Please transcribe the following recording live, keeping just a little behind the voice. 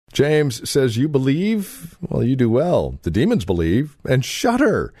James says, you believe? Well, you do well. The demons believe and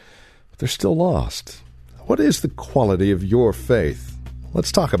shudder, but they're still lost. What is the quality of your faith?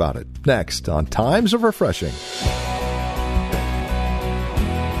 Let's talk about it next on Times of Refreshing.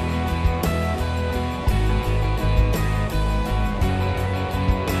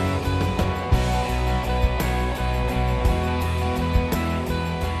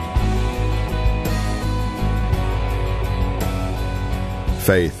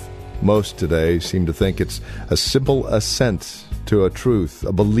 Faith. Most today seem to think it's a simple assent to a truth,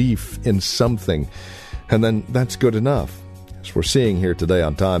 a belief in something, and then that's good enough. As we're seeing here today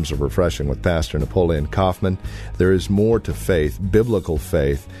on Times of Refreshing with Pastor Napoleon Kaufman, there is more to faith, biblical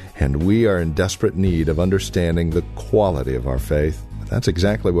faith, and we are in desperate need of understanding the quality of our faith. That's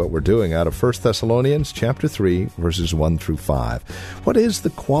exactly what we're doing out of 1 Thessalonians chapter 3, verses 1 through 5. What is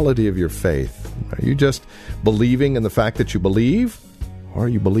the quality of your faith? Are you just believing in the fact that you believe? Or are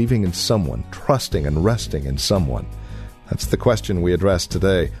you believing in someone, trusting and resting in someone? That's the question we address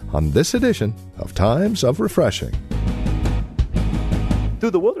today on this edition of Times of Refreshing.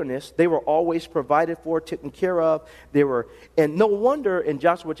 Through the wilderness, they were always provided for, taken care of. And no wonder in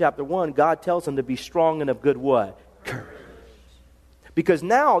Joshua chapter 1, God tells them to be strong and of good what? Courage. Because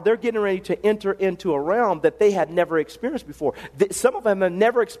now they're getting ready to enter into a realm that they had never experienced before. Some of them have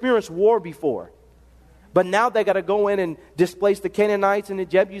never experienced war before. But now they got to go in and displace the Canaanites and the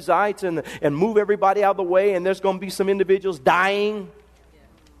Jebusites and move everybody out of the way. And there's going to be some individuals dying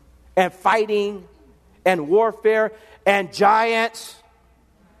and fighting and warfare and giants.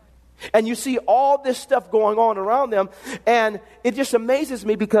 And you see all this stuff going on around them. And it just amazes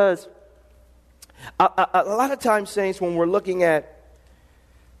me because a lot of times, saints, when we're looking at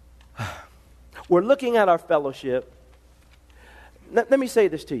our fellowship, let me say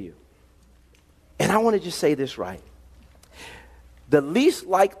this to you. And I want to just say this right. The least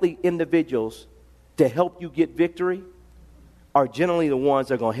likely individuals to help you get victory are generally the ones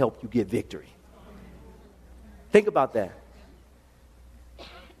that are going to help you get victory. Think about that.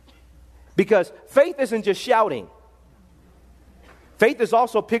 Because faith isn't just shouting. Faith is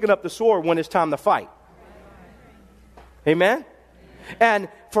also picking up the sword when it's time to fight. Amen? And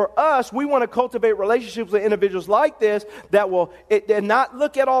for us, we want to cultivate relationships with individuals like this that will and not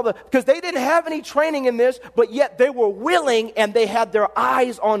look at all because they didn't have any training in this, but yet they were willing and they had their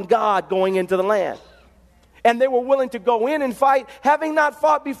eyes on God going into the land. And they were willing to go in and fight, having not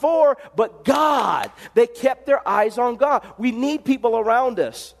fought before, but God. They kept their eyes on God. We need people around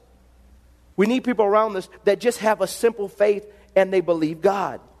us. We need people around us that just have a simple faith and they believe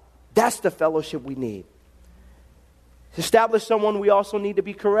God. That's the fellowship we need. To establish someone, we also need to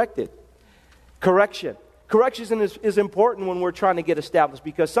be corrected. Correction. Correction is important when we're trying to get established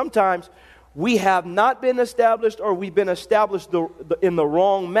because sometimes we have not been established or we've been established in the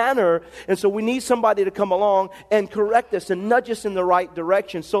wrong manner. And so we need somebody to come along and correct us and nudge us in the right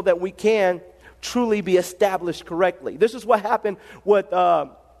direction so that we can truly be established correctly. This is what happened with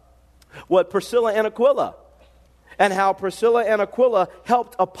Priscilla and Aquila. And how Priscilla and Aquila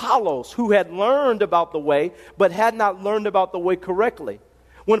helped Apollos, who had learned about the way, but had not learned about the way correctly.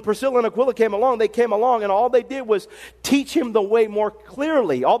 When Priscilla and Aquila came along, they came along, and all they did was teach him the way more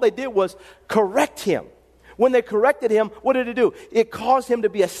clearly. All they did was correct him. When they corrected him, what did it do? It caused him to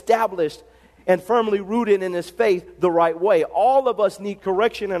be established and firmly rooted in his faith the right way. All of us need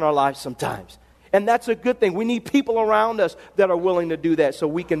correction in our lives sometimes. And that's a good thing. We need people around us that are willing to do that so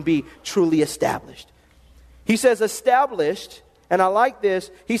we can be truly established. He says established, and I like this.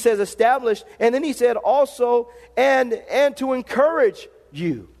 He says established, and then he said also, and to encourage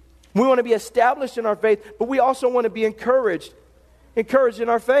you. We want to be established in our faith, but we also want to be encouraged in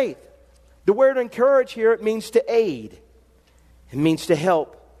our faith. The word encourage here, it means to aid. It means to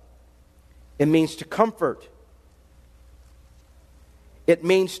help. It means to comfort. It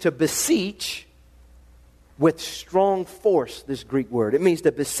means to beseech with strong force, this Greek word. It means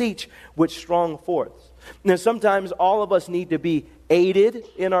to beseech with strong force. Now, sometimes all of us need to be aided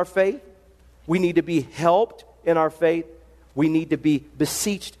in our faith. We need to be helped in our faith. We need to be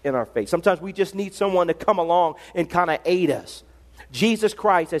beseeched in our faith. Sometimes we just need someone to come along and kind of aid us. Jesus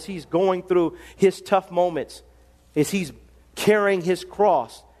Christ, as he's going through his tough moments, as he's carrying his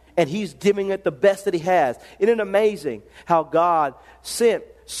cross, and he's giving it the best that he has. Isn't it amazing how God sent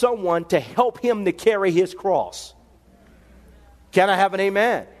someone to help him to carry his cross? Can I have an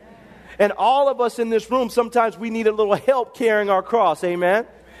amen? And all of us in this room, sometimes we need a little help carrying our cross. Amen?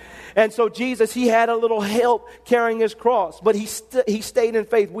 And so Jesus, he had a little help carrying his cross. But he stayed in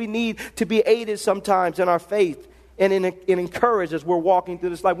faith. We need to be aided sometimes in our faith and encouraged as we're walking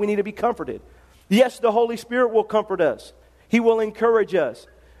through this life. We need to be comforted. Yes, the Holy Spirit will comfort us. He will encourage us.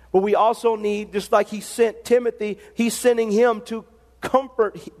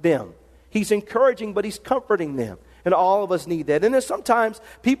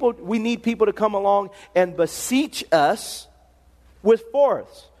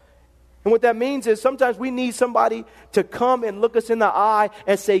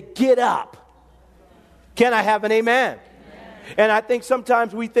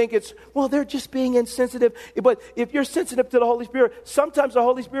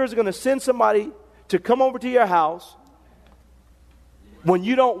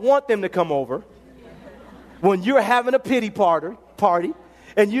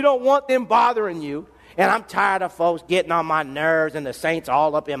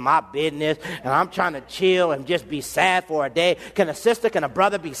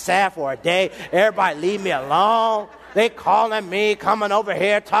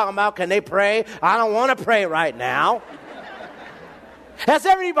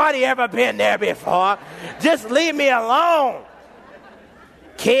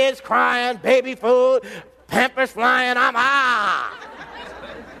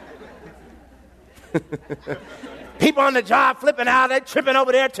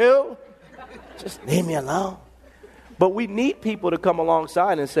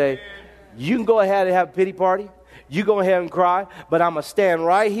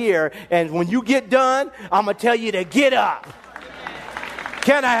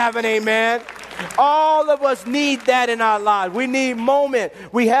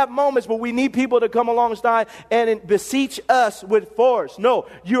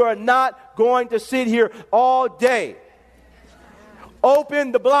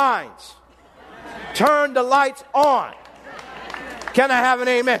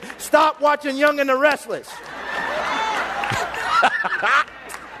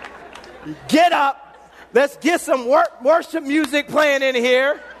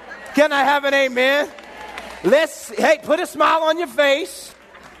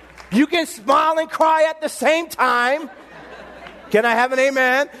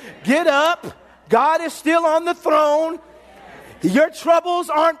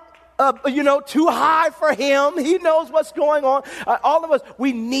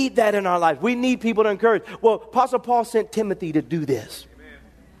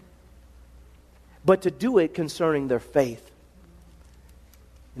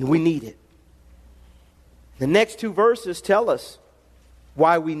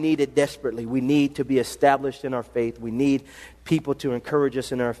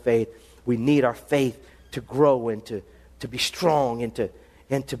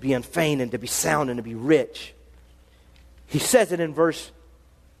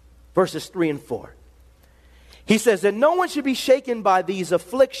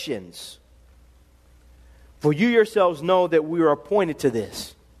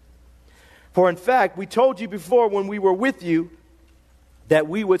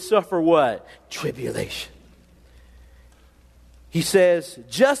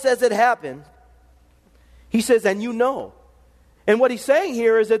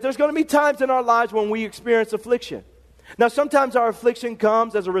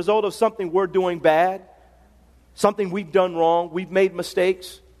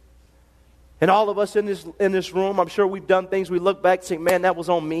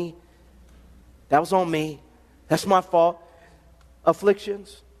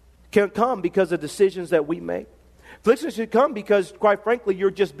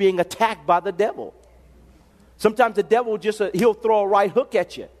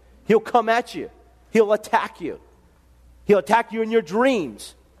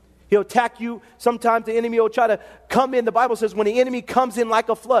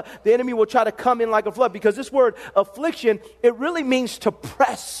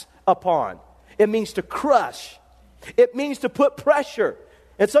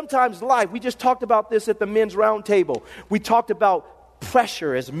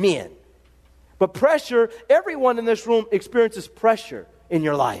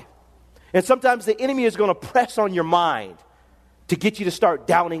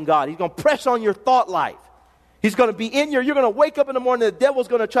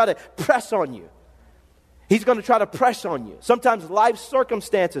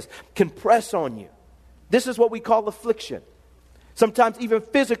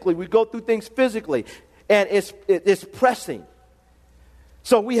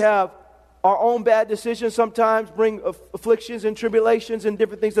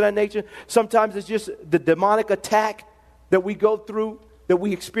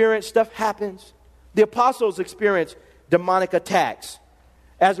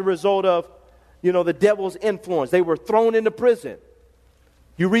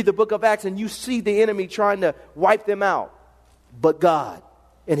 You read the book of Acts and you see the enemy trying to wipe them out. But God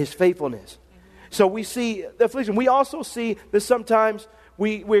and his faithfulness. So we see the affliction. We also see that sometimes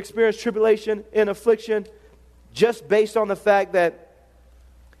we experience tribulation and affliction just based on the fact that,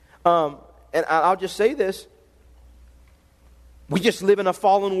 and I'll just say this, we just live in a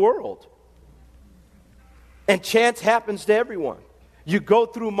fallen world. And chance happens to everyone. You go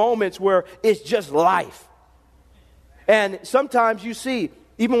through moments where it's just life. And sometimes you see,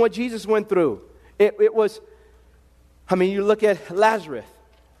 even what Jesus went through, it was, you look at Lazarus.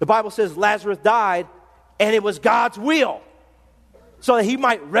 The Bible says Lazarus died, and it was God's will. So that he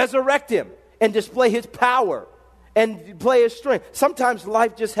might resurrect him and display his power and display his strength. Sometimes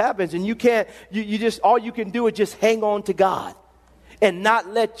life just happens, and you can't, you just, all you can do is just hang on to God and not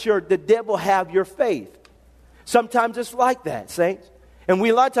let the devil have your faith. Sometimes it's like that, saints. And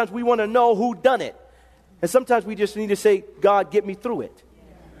a lot of times we want to know who done it. And sometimes we just need to say, God, get me through it.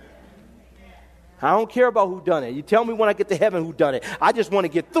 I don't care about who done it. You tell me when I get to heaven who done it. I just want to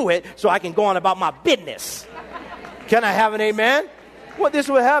get through it so I can go on about my business. Can I have an amen? Well, this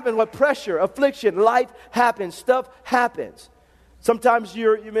is what happens with pressure, affliction, life happens, stuff happens. Sometimes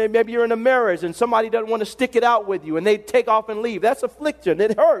maybe you're in a marriage and somebody doesn't want to stick it out with you and they take off and leave. That's affliction.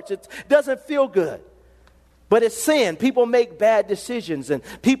 It hurts. It doesn't feel good. But it's sin. People make bad decisions and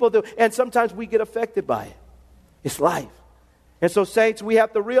and sometimes we get affected by it. It's life. And so, saints, we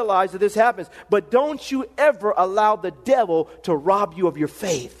have to realize that this happens. But don't you ever allow the devil to rob you of your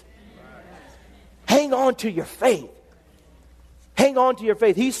faith. Hang on to your faith. Hang on to your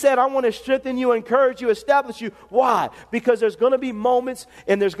faith. He said, I want to strengthen you, encourage you, establish you. Why? Because there's going to be moments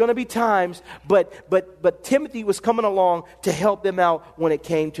and there's going to be times. But Timothy was coming along to help them out when it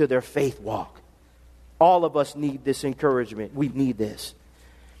came to their faith walk. All of us need this encouragement. We need this.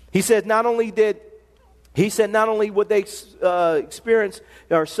 He said not only would they experience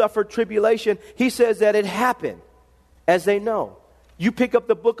or suffer tribulation, he says that it happened as they know. You pick up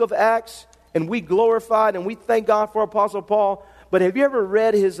the book of Acts and we glorified and we thank God for Apostle Paul. But have you ever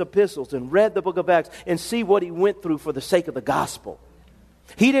read his epistles and read the book of Acts and see what he went through for the sake of the gospel?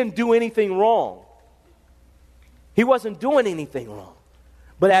 He didn't do anything wrong. He wasn't doing anything wrong.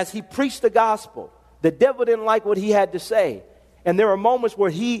 But as he preached the gospel, the devil didn't like what he had to say. And there were moments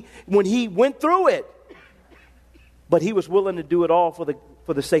where when he went through it, but he was willing to do it all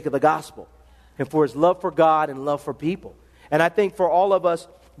for the sake of the gospel and for his love for God and love for people. And I think for all of us,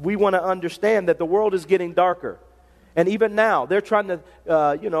 we want to understand that the world is getting darker. And even now, they're trying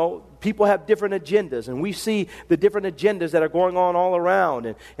to, people have different agendas. And we see the different agendas that are going on all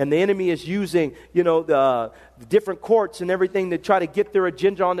around. And the enemy is using, the different courts and everything to try to get their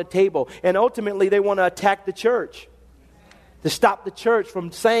agenda on the table. And ultimately, they want to attack the church, to stop the church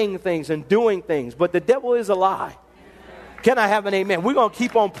from saying things and doing things. But the devil is a lie. Can I have an amen? We're going to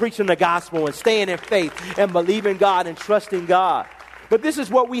keep on preaching the gospel and staying in faith and believing God and trusting God. But this is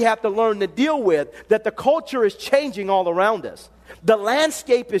what we have to learn to deal with, that the culture is changing all around us. The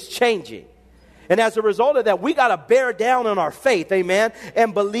landscape is changing. And as a result of that, we got to bear down on our faith, amen,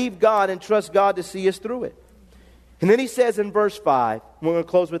 and believe God and trust God to see us through it. And then he says in verse 5, we're going to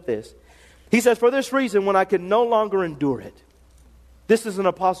close with this. He says, for this reason, when I could no longer endure it. This is an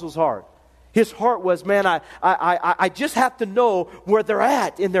apostle's heart. His heart was, man, I just have to know where they're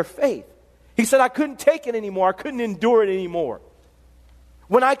at in their faith. He said, I couldn't take it anymore. I couldn't endure it anymore.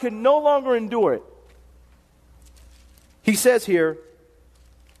 When I could no longer endure it, he says here,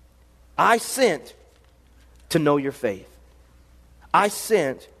 I sent to know your faith. I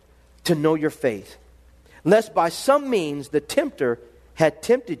sent to know your faith, lest by some means the tempter had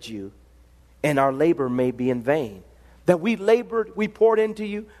tempted you, and our labor may be in vain. That we labored, we poured into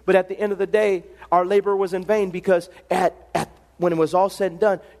you, but at the end of the day, our labor was in vain because when it was all said and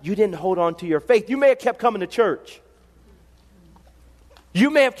done, you didn't hold on to your faith. You may have kept coming to church. You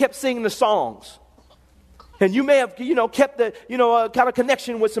may have kept singing the songs. And you may have, kept the, kind of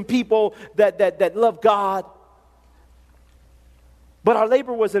connection with some people that love God. But our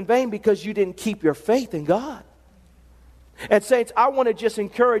labor was in vain because you didn't keep your faith in God. And saints, I want to just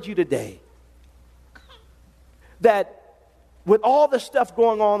encourage you today that with all the stuff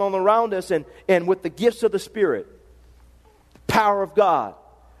going on all around us and with the gifts of the Spirit, the power of God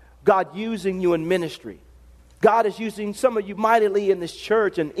using you in ministry, God is using some of you mightily in this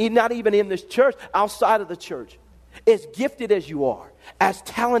church, and not even in this church, outside of the church. As gifted as you are, as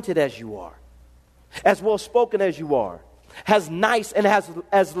talented as you are, as well spoken as you are, as nice and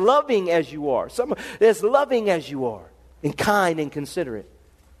as loving as you are, as loving as you are, and kind and considerate.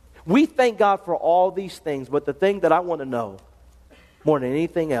 We thank God for all these things, but the thing that I want to know more than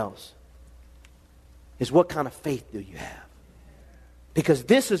anything else is what kind of faith do you have? Because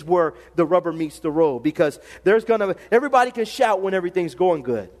this is where the rubber meets the road. Because everybody can shout when everything's going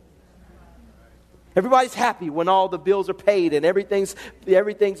good. Everybody's happy when all the bills are paid and everything's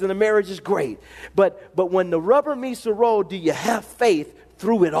in the marriage is great. But when the rubber meets the road, do you have faith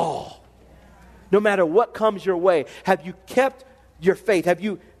through it all? No matter what comes your way, have you kept your faith? Have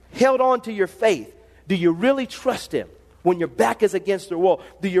you held on to your faith? Do you really trust Him? When your back is against the wall,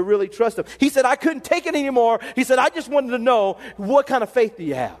 do you really trust Him? He said, I couldn't take it anymore. He said, I just wanted to know, what kind of faith do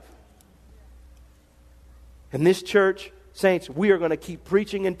you have? In this church, saints, we are going to keep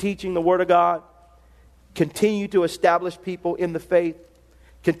preaching and teaching the Word of God. Continue to establish people in the faith.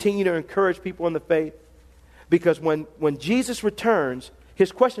 Continue to encourage people in the faith. Because when Jesus returns,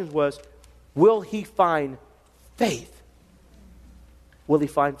 His question was, will He find faith? Will He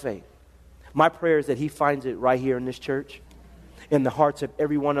find faith? My prayer is that He finds it right here in this church, in the hearts of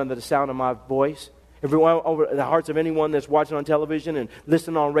everyone under the sound of my voice, everyone over the hearts of anyone that's watching on television and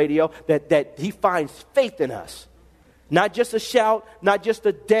listening on radio, that He finds faith in us. Not just a shout, not just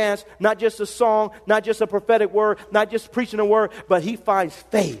a dance, not just a song, not just a prophetic word, not just preaching a word, but He finds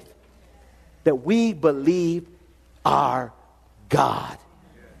faith that we believe our God.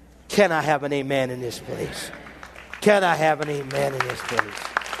 Can I have an amen in this place? Can I have an amen in this place?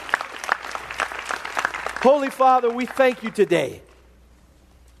 Holy Father, we thank You today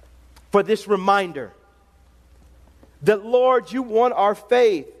for this reminder that, Lord, You want our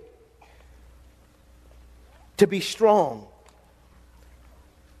faith to be strong,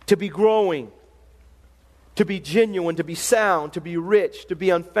 to be growing, to be genuine, to be sound, to be rich, to be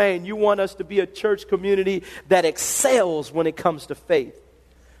unfeigned. You want us to be a church community that excels when it comes to faith.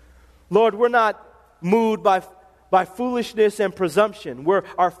 Lord, we're not moved by foolishness and presumption.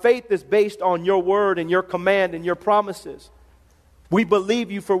 Our faith is based on Your word and Your command and Your promises. We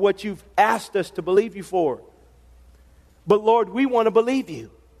believe You for what You've asked us to believe You for. But Lord, we want to believe You.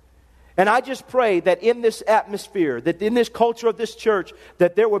 And I just pray that in this atmosphere, that in this culture of this church,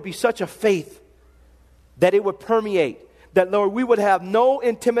 that there would be such a faith that it would permeate. That, Lord, we would have no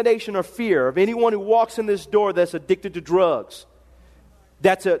intimidation or fear of anyone who walks in this door that's addicted to drugs,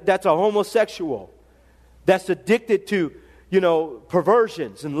 that's a homosexual, that's addicted to,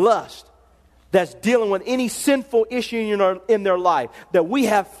 perversions and lust, that's dealing with any sinful issue in their life, that we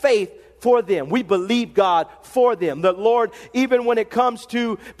have faith for them. We believe God for them. That, Lord, even when it comes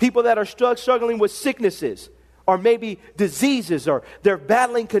to people that are struggling with sicknesses or maybe diseases or they're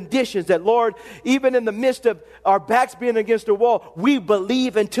battling conditions, that, Lord, even in the midst of our backs being against the wall, we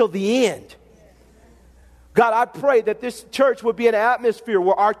believe until the end. God, I pray that this church would be an atmosphere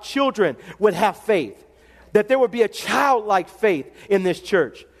where our children would have faith. That there would be a childlike faith in this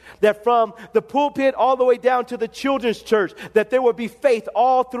church. That from the pulpit all the way down to the children's church, that there would be faith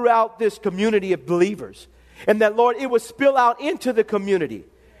all throughout this community of believers. And that, Lord, it would spill out into the community.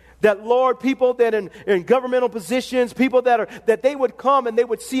 That, Lord, people that in governmental positions, people that they would come and they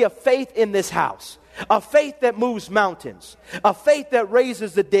would see a faith in this house. A faith that moves mountains. A faith that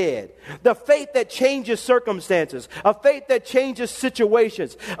raises the dead. The faith that changes circumstances. A faith that changes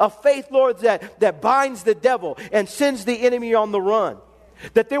situations. A faith, Lord, that binds the devil and sends the enemy on the run.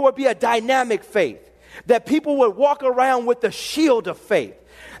 That there would be a dynamic faith. That people would walk around with the shield of faith.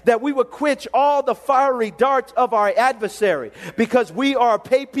 That we would quench all the fiery darts of our adversary, because we are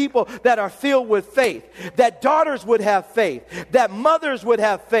a people that are filled with faith. That daughters would have faith. That mothers would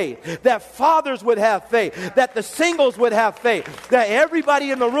have faith. That fathers would have faith. That the singles would have faith. That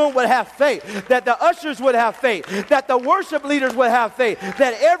everybody in the room would have faith. That the ushers would have faith. That the worship leaders would have faith.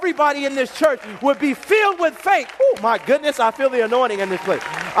 That everybody in this church would be filled with faith. Oh my goodness, I feel the anointing in this place.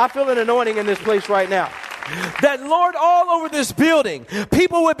 I feel an anointing in this place right now. That, Lord, all over this building,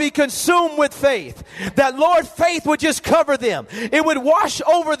 people would be consumed with faith. That, Lord, faith would just cover them. It would wash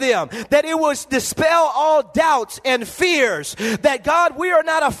over them. That it would dispel all doubts and fears. That, God, we are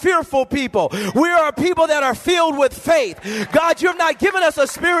not a fearful people. We are a people that are filled with faith. God, you've not given us a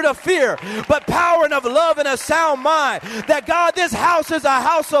spirit of fear, but power and of love and a sound mind. That, God, this house is a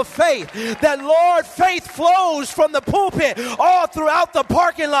house of faith. That, Lord, faith flows from the pulpit all throughout the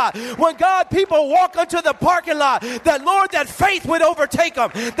parking lot. When, God, people walk into the parking lot, that, Lord, that faith would overtake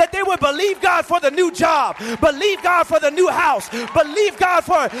them, that they would believe God for the new job, believe God for the new house, believe God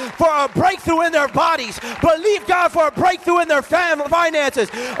for a breakthrough in their bodies, believe God for a breakthrough in their finances,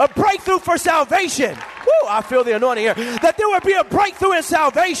 a breakthrough for salvation. Woo, I feel the anointing here. That there would be a breakthrough in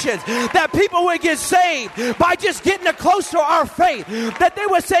salvation, that people would get saved by just getting close to our faith, that they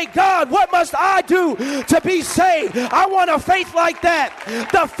would say, God, what must I do to be saved? I want a faith like that,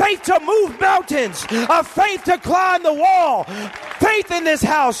 the faith to move mountains, a faith to climb the wall, faith in this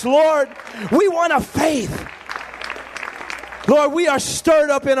house, Lord. We want a faith. Lord, we are stirred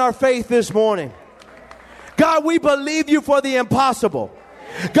up in our faith this morning. God, we believe you for the impossible.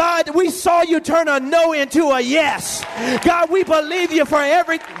 God, we saw you turn a no into a yes. God, we believe you for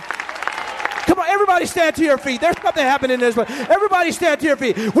everything. Come on, everybody stand to your feet. There's something happening in this place. Everybody stand to your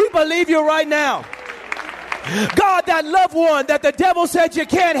feet. We believe you right now. God, that loved one that the devil said you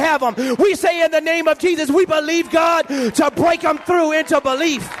can't have them, we say in the name of Jesus, we believe, God, to break them through into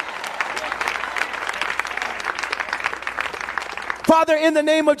belief. Father, in the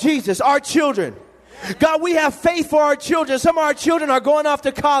name of Jesus, our children, God, we have faith for our children. Some of our children are going off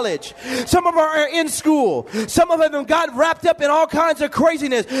to college. Some of them are in school. Some of them got wrapped up in all kinds of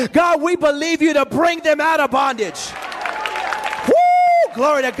craziness. God, we believe you to bring them out of bondage. Woo!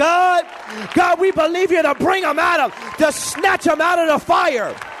 Glory to God. God, we believe you to bring them out of, to snatch them out of the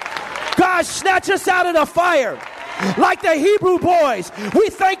fire. God, snatch us out of the fire. Like the Hebrew boys, we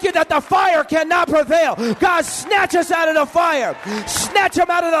thank you that the fire cannot prevail. God, snatch us out of the fire. Snatch them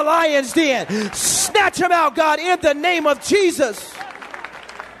out of the lion's den. Snatch them out, God, in the name of Jesus.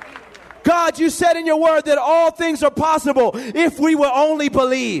 God, you said in your word that all things are possible if we will only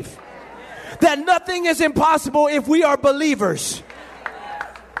believe. That nothing is impossible if we are believers.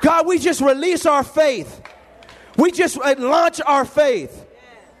 God, we just release our faith. We just launch our faith.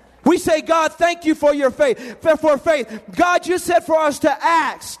 We say, God, thank you for your faith. For faith. God, you said for us to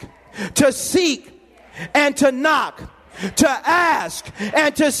ask, to seek, and to knock. To ask,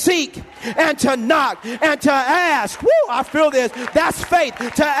 and to seek, and to knock, and to ask. Woo, I feel this. That's faith.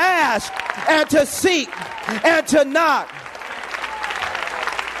 To ask, and to seek, and to knock.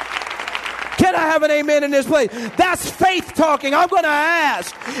 Can I have an amen in this place? That's faith talking. I'm going to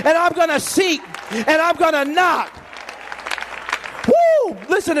ask, and I'm going to seek, and I'm going to knock. Woo!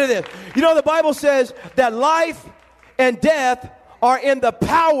 Listen to this. You know, the Bible says that life and death are in the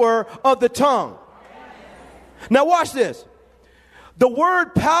power of the tongue. Now watch this. The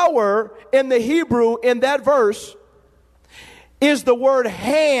word power in the Hebrew in that verse is the word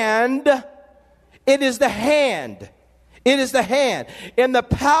hand. It is the hand. It is the hand in the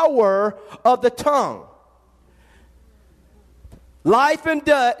power of the tongue. Life and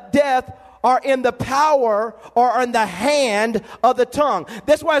death are in the power or in the hand of the tongue.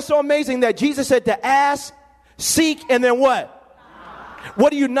 That's why it's so amazing that Jesus said to ask, seek, and then what? What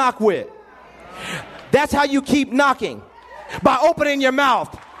do you knock with? That's how you keep knocking. By opening your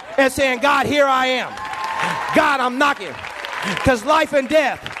mouth and saying, God, here I am. God, I'm knocking. Because life and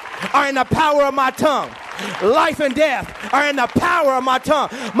death are in the power of my tongue. Life and death are in the power of my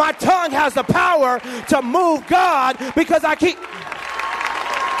tongue. My tongue has the power to move God because I keep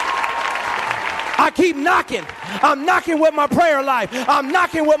knocking. I'm knocking with my prayer life. I'm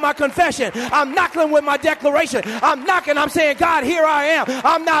knocking with my confession. I'm knocking with my declaration. I'm knocking. I'm saying, God, here I am.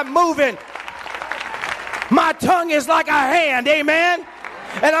 I'm not moving. My tongue is like a hand. Amen.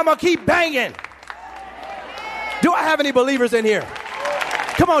 And I'm going to keep banging. Do I have any believers in here?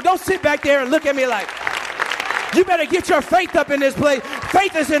 Come on, don't sit back there and look at me like, you better get your faith up in this place.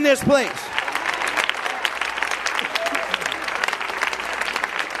 Faith is in this place.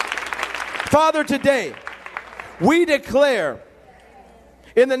 Father, today, we declare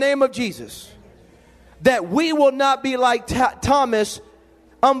in the name of Jesus that we will not be like Thomas,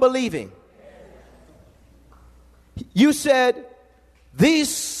 unbelieving. You said, these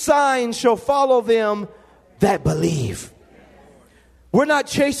signs shall follow them that believe. We're not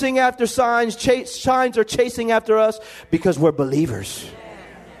chasing after signs. Signs are chasing after us because we're believers.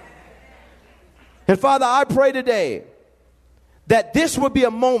 And Father, I pray today that this would be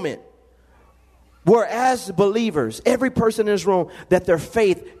a moment where as believers, every person in this room, that their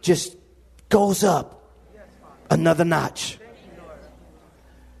faith just goes up another notch.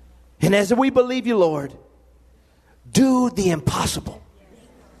 And as we believe you, Lord, do the impossible.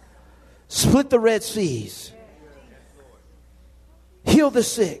 Split the Red Seas. Heal the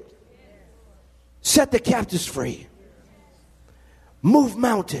sick. Set the captives free. Move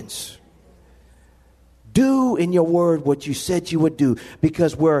mountains. Do in your word what you said you would do,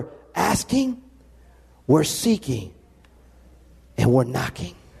 because we're asking, we're seeking, and we're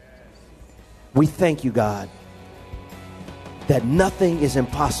knocking. We thank you, God, that nothing is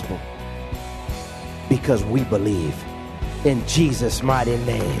impossible because we believe. In Jesus' mighty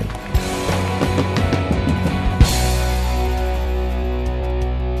name.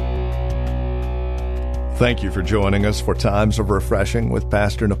 Thank you for joining us for Times of Refreshing with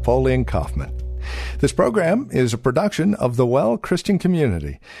Pastor Napoleon Kaufman. This program is a production of the Well Christian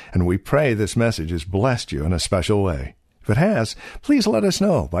Community, and we pray this message has blessed you in a special way. If it has, please let us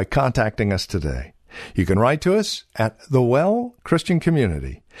know by contacting us today. You can write to us at the Well Christian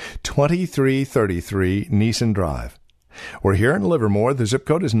Community, 2333 Neeson Drive. We're here in Livermore. The zip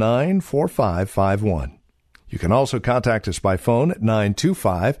code is 94551. You can also contact us by phone at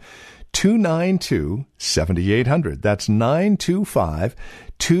 925-292-7800. That's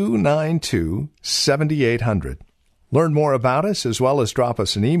 925-292-7800. Learn more about us as well as drop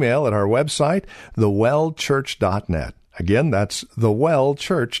us an email at our website, thewellchurch.net. Again, that's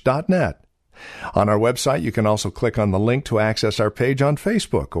thewellchurch.net. On our website, you can also click on the link to access our page on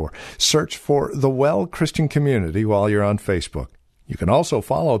Facebook or search for The Well Christian Community while you're on Facebook. You can also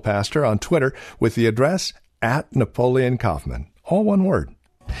follow Pastor on Twitter with the address @Napoleon Kaufman, all one word.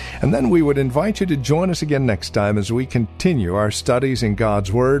 And then we would invite you to join us again next time as we continue our studies in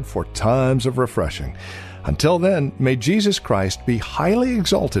God's Word for times of refreshing. Until then, may Jesus Christ be highly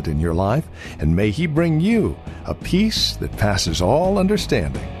exalted in your life, and may He bring you a peace that passes all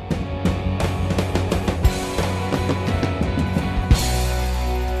understanding.